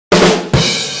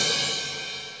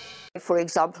for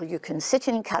example, you can sit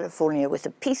in California with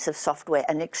a piece of software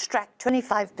and extract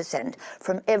 25%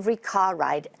 from every car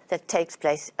ride that takes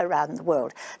place around the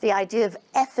world. The idea of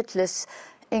effortless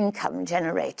income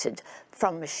generated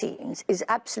from machines is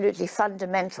absolutely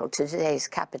fundamental to today's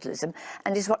capitalism,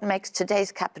 and is what makes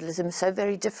today's capitalism so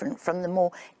very different from the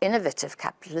more innovative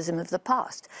capitalism of the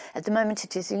past. At the moment,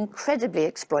 it is incredibly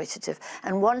exploitative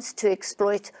and wants to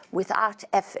exploit without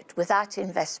effort, without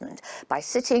investment, by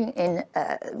sitting in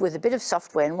with a bit of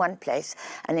software in one place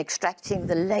and extracting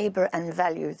the labor and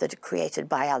value that are created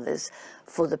by others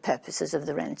for the purposes of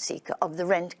the rent seeker, of the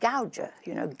rent gouger,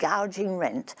 you know, gouging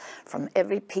rent from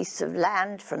every piece of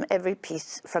land, from every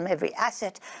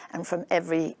asset, and from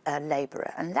every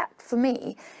labourer. And that, for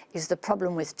me, is the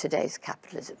problem with today's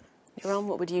capitalism. Yaron,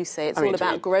 what would you say? It's all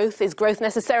about growth. Is growth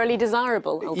necessarily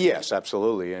desirable? Ultimately? Yes,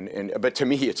 absolutely. But to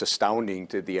me, it's astounding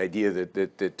to the idea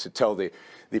that to tell the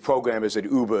programmers at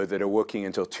Uber that are working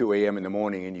until 2 a.m. in the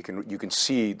morning, and you can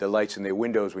see the lights in their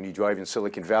windows when you drive in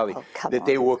Silicon Valley,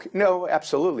 they work. No,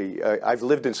 absolutely. I've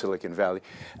lived in Silicon Valley.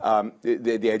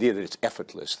 The idea that it's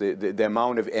effortless, the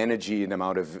amount of energy and the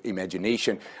amount of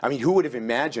imagination. I mean, who would have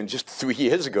imagined just 3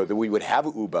 years ago that we would have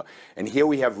Uber? And here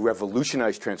we have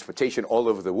revolutionized transportation all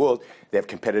over the world. They have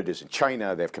competitors in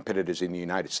China. They have competitors in the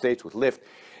United States with Lyft.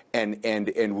 And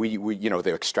we you know,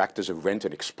 they're extractors of rent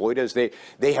and exploiters.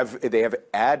 They have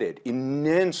added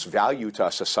immense value to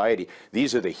our society.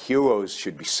 These are the heroes,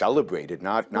 should be celebrated,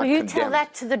 not condemned. You tell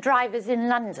that to the drivers in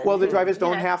London. Well, the drivers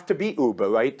don't have to be Uber,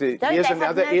 right?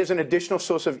 Here's an additional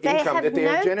source of income that they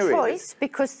have generated. They have no choice,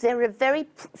 because there are very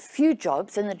few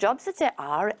jobs, and the jobs that there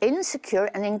are insecure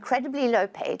and incredibly low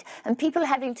paid, and people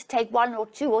having to take 1 or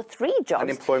 2 or 3 jobs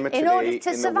Unemployment in order to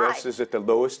today in survive. the West is at the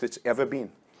lowest it's ever been.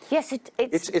 Yes,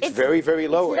 it's very, very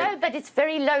low. It's low, but it's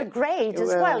very low grade as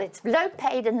well. It's low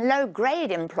paid and low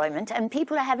grade employment, and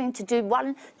people are having to do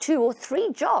 1, 2 or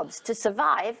 3 jobs to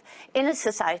survive in a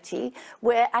society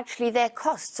where actually their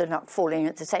costs are not falling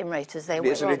at the same rate as they were.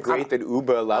 Isn't it great that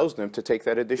Uber allows them to take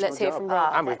that additional job? Let's hear from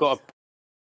Rob. And we've got